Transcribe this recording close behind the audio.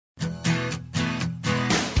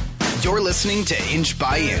You're listening to Inch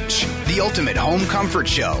by Inch, the ultimate home comfort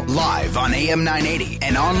show, live on AM 980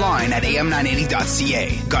 and online at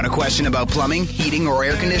am980.ca. Got a question about plumbing, heating, or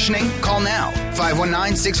air conditioning? Call now,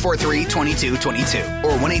 519-643-2222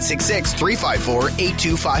 or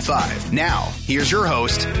 1-866-354-8255. Now, here's your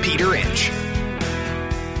host, Peter Inch.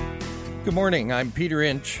 Good morning, I'm Peter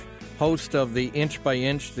Inch, host of the Inch by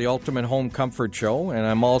Inch, the ultimate home comfort show, and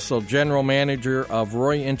I'm also general manager of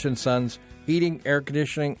Roy Inch & Sons Heating, Air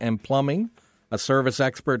Conditioning, and Plumbing, a service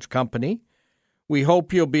experts company. We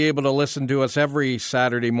hope you'll be able to listen to us every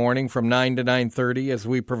Saturday morning from 9 to 9:30 as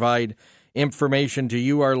we provide information to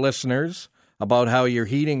you, our listeners, about how your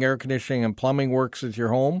heating, air conditioning, and plumbing works at your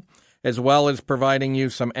home, as well as providing you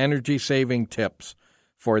some energy-saving tips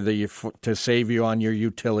to save you on your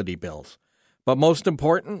utility bills. But most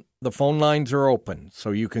important, the phone lines are open, so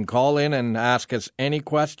you can call in and ask us any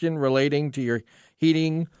question relating to your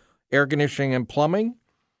heating, air conditioning, and plumbing.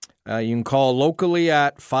 You can call locally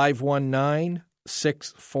at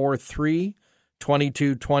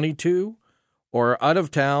 519-643-2222 or out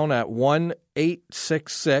of town at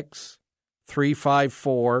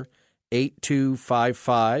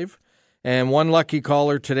 1-866-354-8255. And one lucky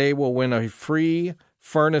caller today will win a free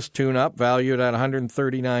furnace tune-up valued at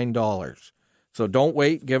 $139. So don't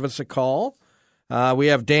wait. Give us a call. We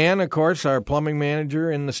have Dan, of course, our plumbing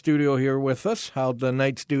manager, in the studio here with us. How'd the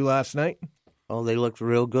Knights do last night? Oh, they looked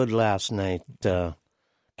real good last night.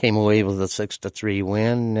 Came away with a 6-3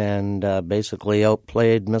 win and basically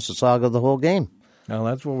outplayed Mississauga the whole game. Well,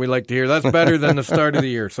 that's what we like to hear. That's better than the start of the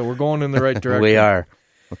year, so we're going in the right direction. We are.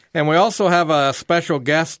 And we also have a special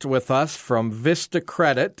guest with us from Vista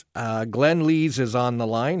Credit. Glenn Lees is on the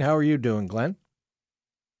line. How are you doing, Glenn?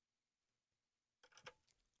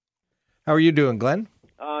 How are you doing, Glenn?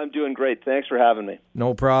 I'm doing great. Thanks for having me.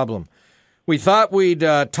 No problem. We thought we'd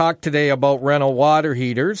talk today about rental water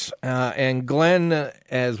heaters, and Glenn,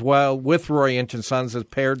 as well, with Roy Inch & Sons, has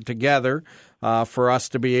paired together for us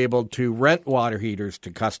to be able to rent water heaters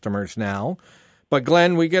to customers now. But,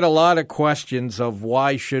 Glenn, we get a lot of questions of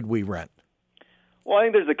why should we rent? Well, I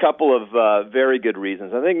think there's a couple of very good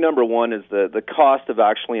reasons. I think number one is the cost of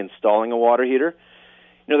actually installing a water heater.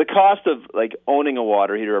 You know, the cost of owning a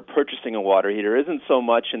water heater or purchasing a water heater isn't so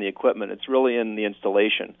much in the equipment; it's really in the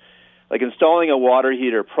installation. Like installing a water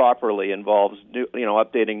heater properly involves,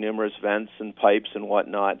 updating numerous vents and pipes and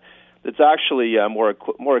whatnot. It's actually more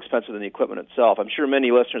expensive than the equipment itself. I'm sure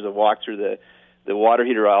many listeners have walked through the water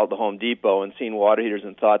heater aisle at the Home Depot and seen water heaters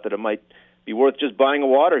and thought that it might be worth just buying a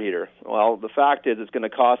water heater. Well, the fact is, it's going to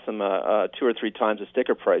cost them 2 or 3 times the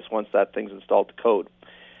sticker price once that thing's installed to code.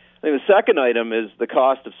 I think the second item is the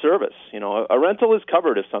cost of service. You know, a rental is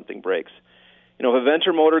covered if something breaks. You know, if a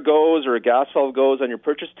venter motor goes or a gas valve goes on your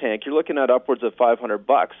purchase tank, you're looking at upwards of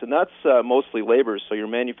 $500, and that's mostly labor. So your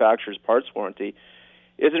manufacturer's parts warranty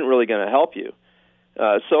isn't really going to help you.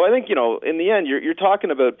 So I think, in the end, you're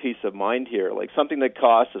talking about peace of mind here, like something that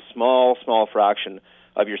costs a small fraction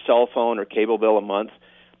of your cell phone or cable bill a month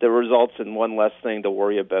that results in one less thing to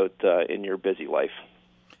worry about in your busy life.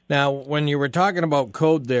 Now, when you were talking about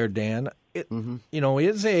code there, Dan,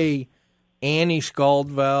 is a anti-scald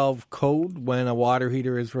valve code when a water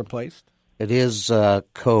heater is replaced? It is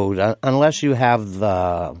code, unless you have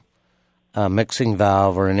the mixing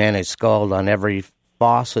valve or an anti-scald on every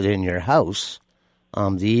faucet in your house.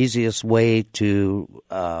 The easiest way to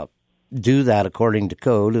do that according to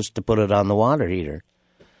code is to put it on the water heater.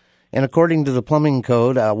 And according to the plumbing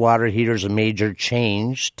code, water heater is a major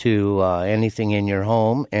change to anything in your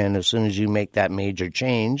home. And as soon as you make that major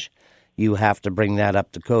change, you have to bring that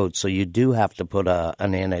up to code. So you do have to put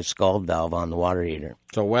an anti-scald valve on the water heater.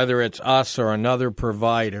 So whether it's us or another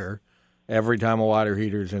provider, every time a water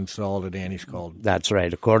heater is installed, an anti-scald. That's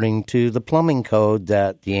right. According to the plumbing code,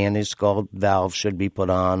 that the anti-scald valve should be put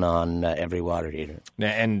on every water heater.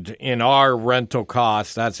 And in our rental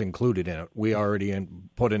cost, that's included in it. We already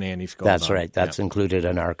put an anti-scald That's on. right. That's included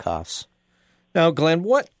in our costs. Now, Glenn,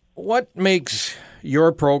 what makes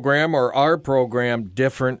your program or our program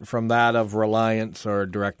different from that of Reliance or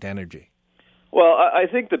Direct Energy? Well, I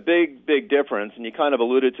think the big difference, and you kind of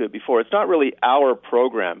alluded to it before, it's not really our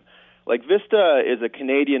program. Like Vista is a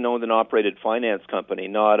Canadian-owned and operated finance company,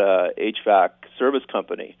 not a HVAC service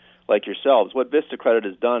company like yourselves. What Vista Credit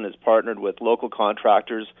has done is partnered with local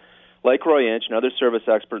contractors like Roy Inch and other service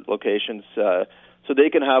expert locations so they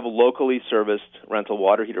can have locally serviced rental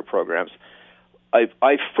water heater programs.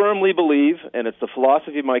 I firmly believe, and it's the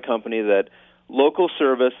philosophy of my company, that local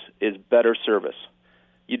service is better service.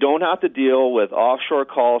 You don't have to deal with offshore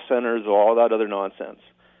call centers or all that other nonsense.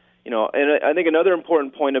 And I think another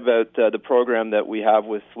important point about the program that we have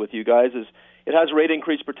with you guys is it has rate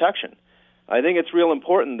increase protection. I think it's real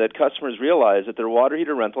important that customers realize that their water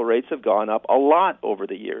heater rental rates have gone up a lot over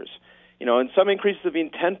the years. And some increases have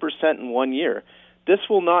been 10% in 1 year. This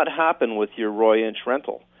will not happen with your Roy Inch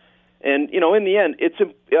rental. And, in the end,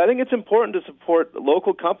 I think it's important to support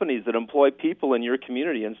local companies that employ people in your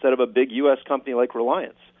community instead of a big U.S. company like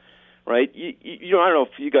Reliance, right? I don't know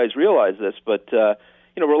if you guys realize this, but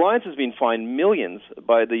Reliance has been fined millions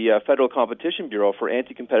by the Federal Competition Bureau for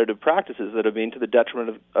anti-competitive practices that have been to the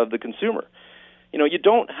detriment of the consumer. You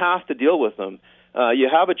don't have to deal with them. You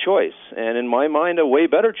have a choice, and in my mind, a way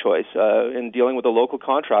better choice in dealing with a local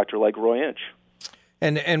contractor like Roy Inch.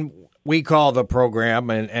 And we call the program,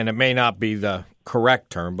 and it may not be the correct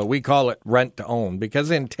term, but we call it rent to own, because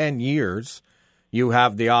in 10 years, you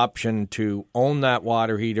have the option to own that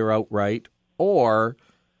water heater outright, or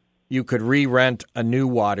you could re-rent a new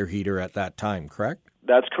water heater at that time, correct?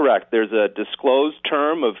 That's correct. There's a disclosed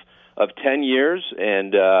term of 10 years,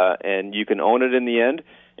 and you can own it in the end.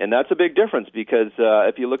 And that's a big difference because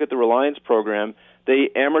if you look at the Reliance program, they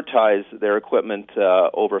amortize their equipment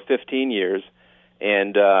over 15 years.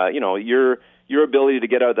 And, your ability to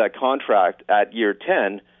get out of that contract at year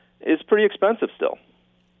 10 is pretty expensive still.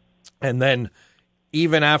 And then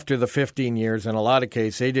even after the 15 years, in a lot of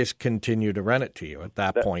cases, they just continue to rent it to you at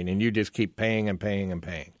that point, and you just keep paying and paying and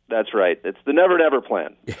paying. That's right. It's the never-never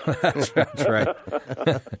plan. That's right.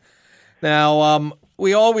 Now,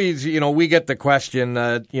 we always, we get the question,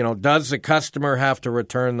 does the customer have to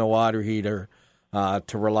return the water heater to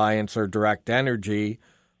Reliance or Direct Energy,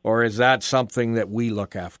 or is that something that we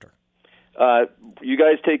look after? You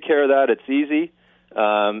guys take care of that. It's easy.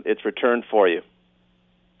 It's returned for you.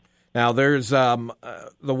 Now, there's the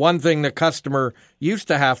one thing the customer used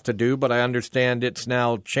to have to do, but I understand it's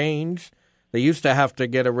now changed. They used to have to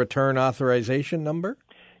get a return authorization number?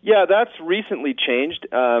 Yeah, that's recently changed,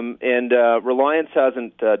 and Reliance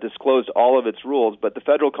hasn't disclosed all of its rules, but the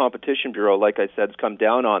Federal Competition Bureau, like I said, has come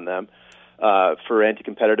down on them for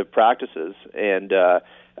anti-competitive practices, and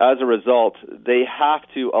as a result, they have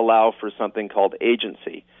to allow for something called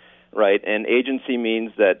agency, right? And agency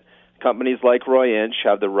means that companies like Roy Inch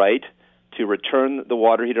have the right to return the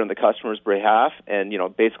water heater on the customer's behalf and,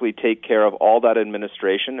 basically take care of all that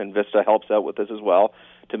administration, and Vista helps out with this as well,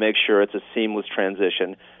 to make sure it's a seamless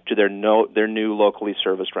transition to their new locally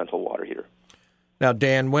serviced rental water heater. Now,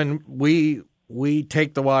 Dan, when we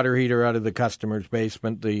take the water heater out of the customer's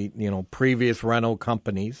basement, the previous rental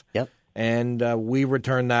companies, yep, and we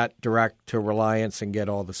return that direct to Reliance and get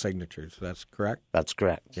all the signatures. That's correct? That's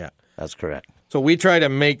correct. Yeah. That's correct. So we try to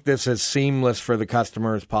make this as seamless for the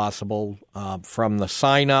customer as possible, from the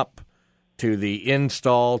sign-up to the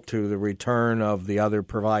install to the return of the other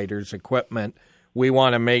provider's equipment. We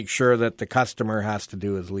want to make sure that the customer has to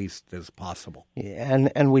do as least as possible. Yeah,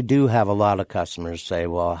 and we do have a lot of customers say,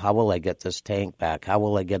 well, how will I get this tank back? How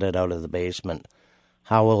will I get it out of the basement?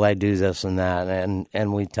 How will I do this and that?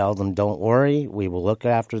 And we tell them, don't worry, we will look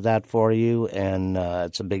after that for you, and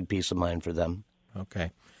it's a big peace of mind for them.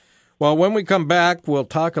 Okay. Well, when we come back, we'll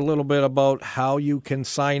talk a little bit about how you can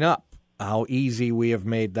sign up, how easy we have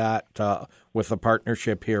made that with the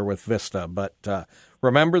partnership here with Vista. But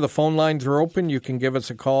remember, the phone lines are open. You can give us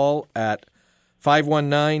a call at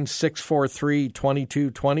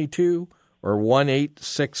 519-643-2222 or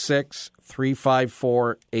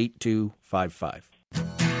 1-866-354-8255.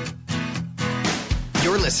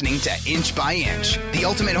 You're listening to Inch by Inch, the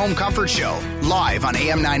ultimate home comfort show, live on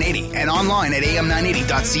AM 980 and online at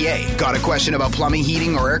am980.ca. Got a question about plumbing,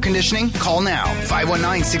 heating, or air conditioning? Call now,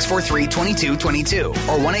 519-643-2222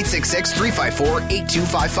 or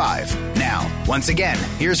 1-866-354-8255. Now, once again,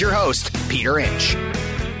 here's your host, Peter Inch.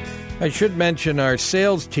 I should mention our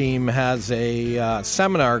sales team has a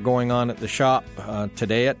seminar going on at the shop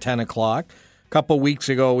today at 10 o'clock. A couple weeks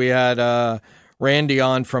ago, we had Randy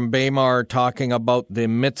on from Baymar talking about the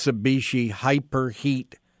Mitsubishi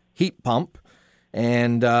Hyperheat heat pump.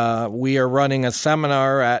 And we are running a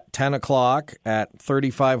seminar at 10 o'clock at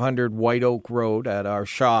 3500 White Oak Road at our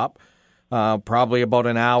shop, probably about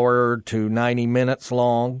an hour to 90 minutes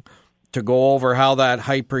long, to go over how that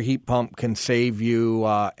Hyperheat pump can save you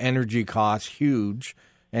energy costs huge,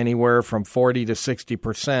 anywhere from 40 to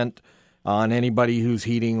 60% on anybody who's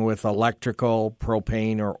heating with electrical,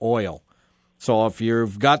 propane, or oil. So if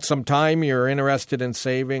you've got some time, you're interested in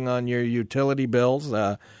saving on your utility bills,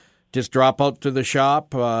 just drop out to the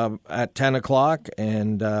shop at 10 o'clock,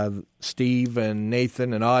 and Steve and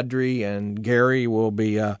Nathan and Audrey and Gary will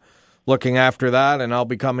be looking after that, and I'll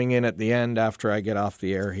be coming in at the end after I get off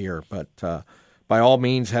the air here. But by all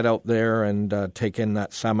means, head out there and take in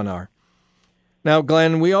that seminar. Now,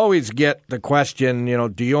 Glenn, we always get the question,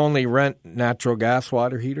 do you only rent natural gas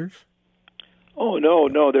water heaters? Oh,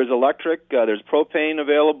 no. There's electric, there's propane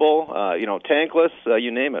available, tankless,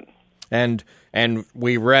 you name it. And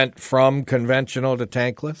we rent from conventional to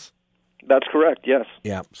tankless? That's correct, yes.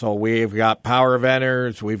 Yeah, so we've got power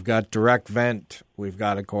venters, we've got direct vent, we've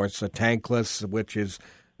got, of course, a tankless, which is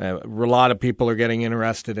a lot of people are getting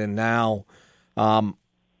interested in now.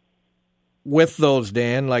 With those,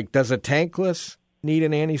 Dan, does a tankless need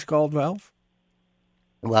an anti-scald valve?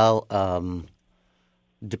 Well,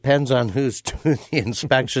 depends on who's doing the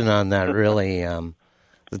inspection on that, really.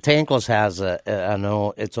 The tankless has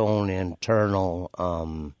its own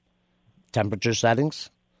internal temperature settings.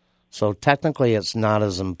 So technically it's not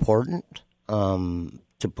as important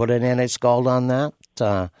to put an anti-scald on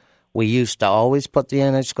that. We used to always put the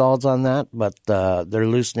anti-scalds on that, but they're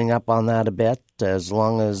loosening up on that a bit. As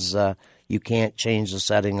long as you can't change the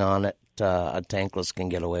setting on it, a tankless can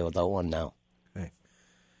get away without one now. Okay.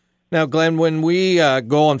 Now, Glenn, when we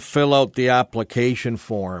go and fill out the application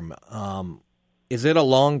form, is it a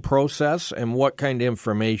long process, and what kind of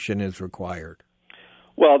information is required?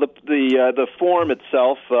 Well, the form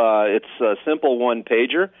itself, it's a simple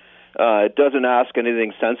one-pager. It doesn't ask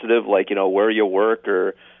anything sensitive like, where you work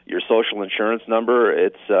or your social insurance number.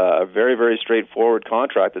 It's a very, very straightforward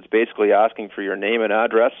contract. It's basically asking for your name and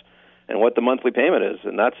address and what the monthly payment is,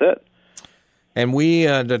 and that's it. And we,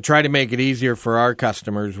 to try to make it easier for our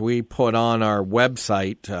customers, we put on our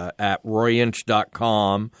website at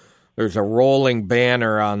royinch.com. There's a rolling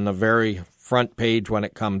banner on the very front page when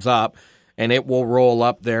it comes up, and it will roll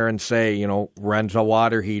up there and say, rent a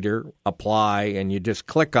water heater, apply, and you just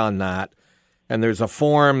click on that. And there's a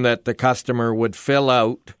form that the customer would fill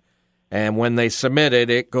out, and when they submit it,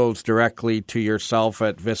 it goes directly to yourself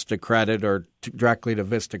at Vista Credit or directly to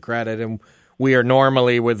Vista Credit. And we are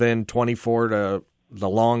normally within 24 to the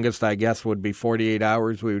longest, I guess, would be 48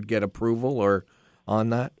 hours. We would get approval or on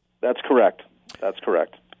that. That's correct.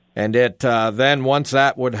 And it then once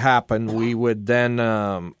that would happen, we would then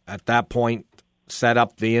at that point set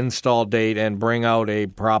up the install date and bring out a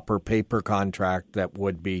proper paper contract that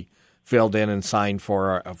would be filled in and signed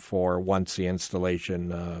for once the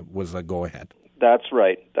installation was a go-ahead. That's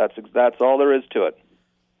right. That's all there is to it.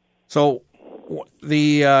 So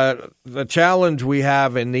the challenge we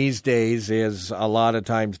have in these days is a lot of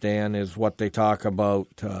times, Dan, is what they talk about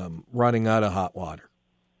running out of hot water.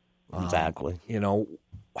 Exactly.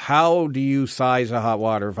 How do you size a hot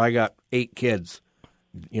water? If I got 8 kids,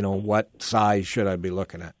 what size should I be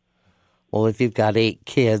looking at? Well, if you've got 8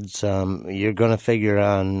 kids, you're going to figure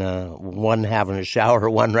on one having a shower,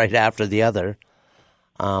 one right after the other.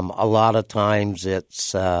 A lot of times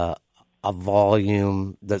it's a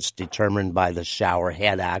volume that's determined by the shower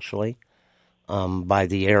head, actually, by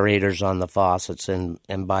the aerators on the faucets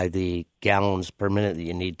and by the gallons per minute that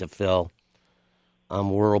you need to fill.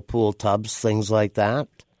 Whirlpool tubs, things like that.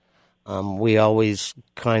 We always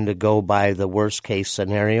kind of go by the worst-case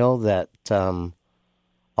scenario that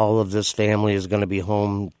all of this family is going to be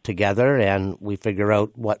home together, and we figure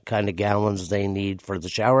out what kind of gallons they need for the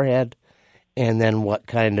shower head and then what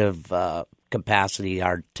kind of capacity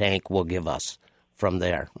our tank will give us from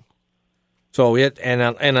there. So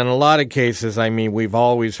and in a lot of cases, we've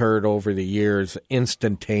always heard over the years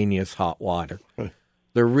instantaneous hot water.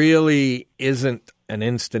 There really isn't an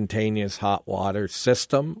instantaneous hot water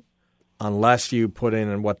system unless you put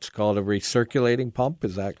in what's called a recirculating pump.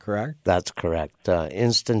 Is that correct? That's correct.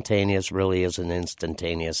 Instantaneous really isn't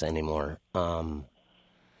instantaneous anymore.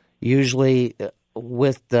 Usually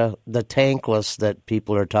with the tankless that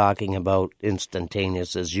people are talking about,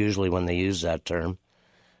 instantaneous is usually when they use that term.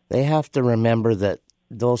 They have to remember that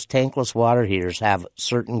those tankless water heaters have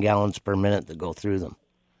certain gallons per minute that go through them.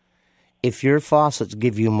 If your faucets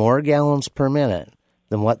give you more gallons per minute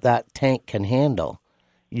than what that tank can handle,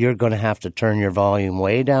 you're going to have to turn your volume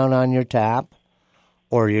way down on your tap,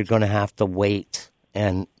 or you're going to have to wait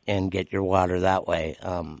and get your water that way.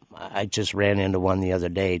 I just ran into one the other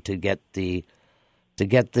day to get the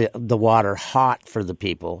water hot for the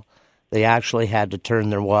people. They actually had to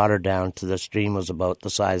turn their water down to the stream was about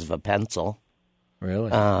the size of a pencil.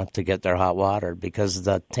 Really? To get their hot water because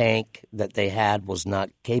the tank that they had was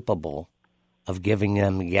not capable of giving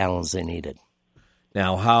them the gallons they needed.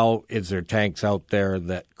 Now, is there tanks out there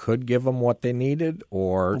that could give them what they needed,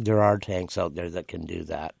 or there are tanks out there that can do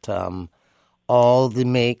that? All the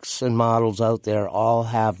makes and models out there all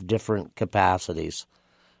have different capacities,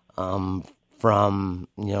 from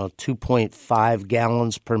 2.5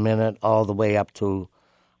 gallons per minute all the way up to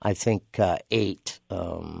I think 8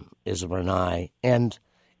 is Rinnai, and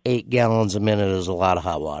 8 gallons a minute is a lot of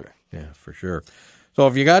hot water. Yeah, for sure. So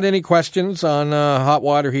if you got any questions on hot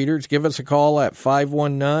water heaters, give us a call at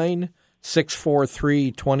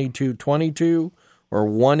 519-643-2222 or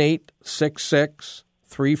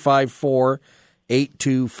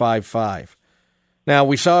 1-866-354-8255. Now,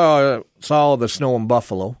 we saw the snow in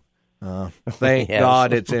Buffalo. Thank Yes.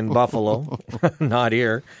 God it's in Buffalo, not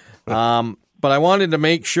here. But I wanted to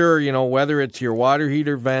make sure, whether it's your water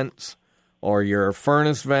heater vents or your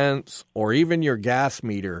furnace vents or even your gas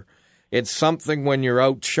meter, it's something when you're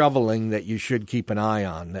out shoveling that you should keep an eye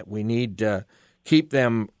on, that we need to keep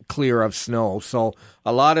them clear of snow. So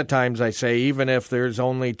a lot of times I say, even if there's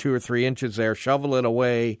only 2 or 3 inches there, shovel it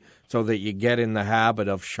away so that you get in the habit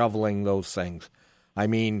of shoveling those things. I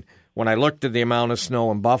mean, when I looked at the amount of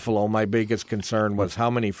snow in Buffalo, my biggest concern was how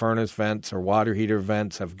many furnace vents or water heater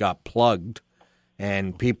vents have got plugged,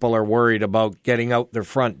 and people are worried about getting out their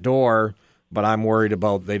front door, but I'm worried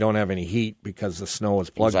about they don't have any heat because the snow has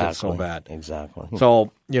plugged it so bad. Exactly.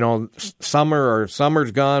 So,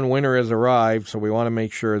 summer's gone, winter has arrived, so we want to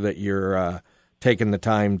make sure that you're taking the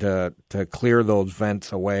time to clear those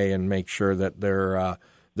vents away and make sure that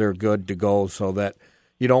they're good to go so that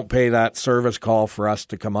you don't pay that service call for us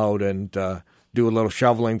to come out and do a little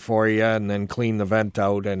shoveling for you and then clean the vent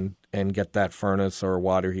out and get that furnace or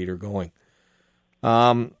water heater going.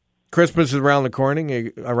 Christmas is around the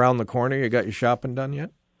corner. You got your shopping done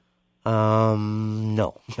yet?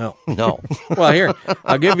 No. Well, here,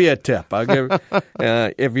 I'll give you a tip.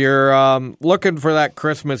 If you're looking for that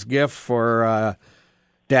Christmas gift for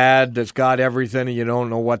dad that's got everything and you don't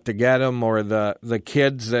know what to get him, or the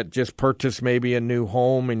kids that just purchased maybe a new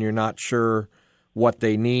home and you're not sure what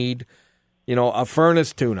they need, a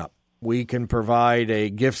furnace tune-up. We can provide a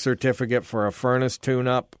gift certificate for a furnace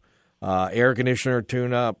tune-up, air conditioner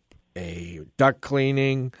tune-up, a duct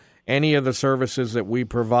cleaning, any of the services that we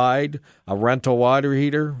provide. A rental water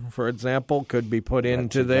heater, for example, could be put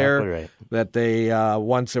into there. Right. That they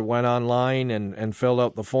once it went online and filled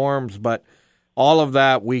out the forms. But all of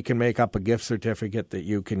that, we can make up a gift certificate that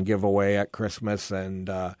you can give away at Christmas and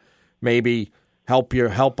maybe help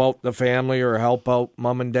out the family or help out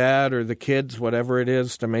mom and dad or the kids, whatever it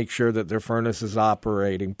is, to make sure that their furnace is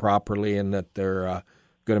operating properly and that they're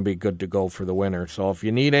going to be good to go for the winter. So if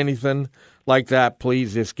you need anything like that,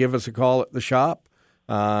 please just give us a call at the shop.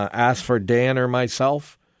 Ask for Dan or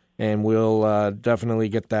myself, and we'll definitely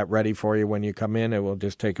get that ready for you when you come in. It will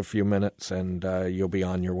just take a few minutes, and you'll be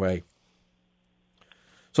on your way.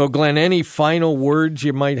 So, Glenn, any final words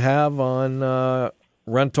you might have on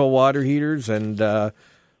rental water heaters and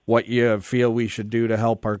what you feel we should do to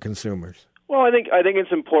help our consumers? Well, I think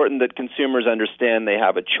it's important that consumers understand they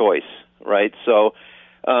have a choice, right? So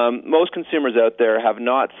most consumers out there have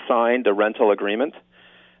not signed a rental agreement,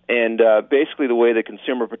 and basically the way the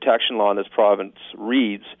consumer protection law in this province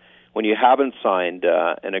reads, when you haven't signed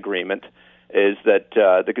an agreement, is that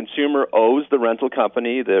the consumer owes the rental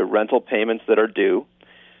company the rental payments that are due.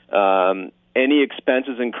 Any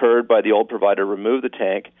expenses incurred by the old provider remove the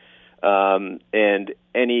tank, and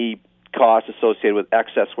any costs associated with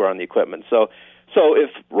excess wear on the equipment. So if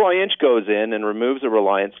Roy Inch goes in and removes a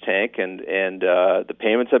Reliance tank and the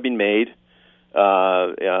payments have been made,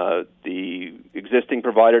 the existing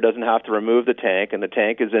provider doesn't have to remove the tank, and the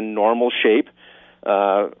tank is in normal shape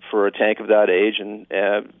for a tank of that age, and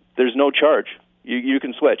there's no charge. You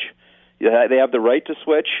can switch. They have the right to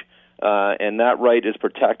switch, and that right is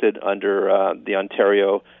protected under the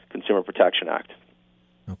Ontario Consumer Protection Act.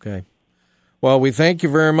 Okay. Well, we thank you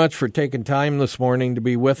very much for taking time this morning to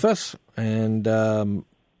be with us, and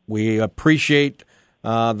we appreciate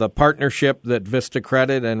the partnership that Vista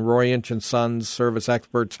Credit and Roy Inch & Sons service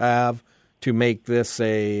experts have to make this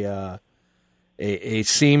a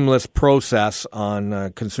seamless process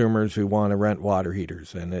on consumers who want to rent water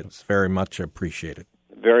heaters, and it's very much appreciated.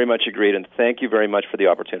 Very much agreed, and thank you very much for the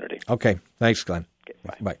opportunity. Okay. Thanks, Glenn. Okay,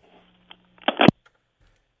 bye. Bye.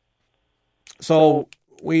 So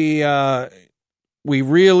we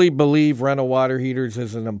really believe rental water heaters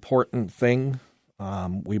is an important thing.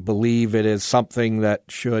 We believe it is something that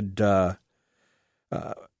should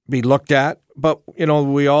be looked at. But,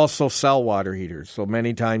 we also sell water heaters. So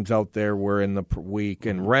many times out there we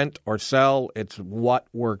can rent or sell. It's what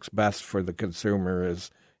works best for the consumer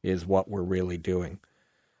is what we're really doing.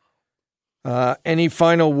 Any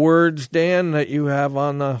final words, Dan, that you have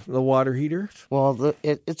on the water heaters? Well,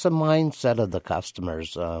 it's a mindset of the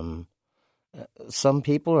customers. Some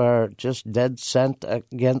people are just dead set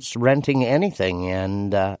against renting anything,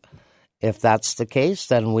 and If that's the case,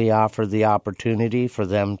 then we offer the opportunity for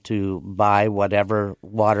them to buy whatever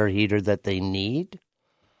water heater that they need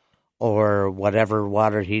or whatever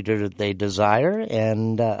water heater that they desire.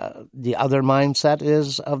 And the other mindset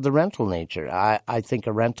is of the rental nature. I think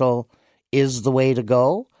a rental is the way to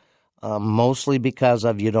go, mostly because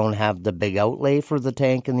of you don't have the big outlay for the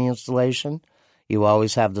tank and the installation. You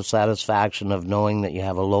always have the satisfaction of knowing that you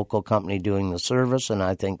have a local company doing the service, and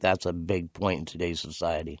I think that's a big point in today's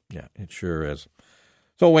society. Yeah, it sure is.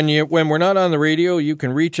 So when we're not on the radio, you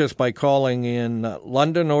can reach us by calling in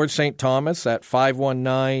London or St. Thomas at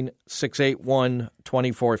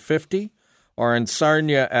 519-681-2450 or in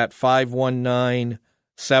Sarnia at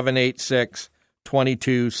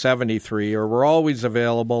 519-786-2273, or we're always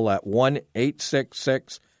available at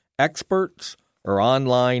 1-866-EXPERTS or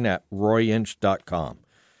online at royinch.com.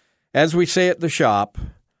 As we say at the shop,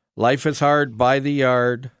 life is hard by the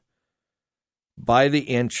yard, by the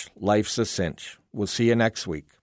inch, life's a cinch. We'll see you next week.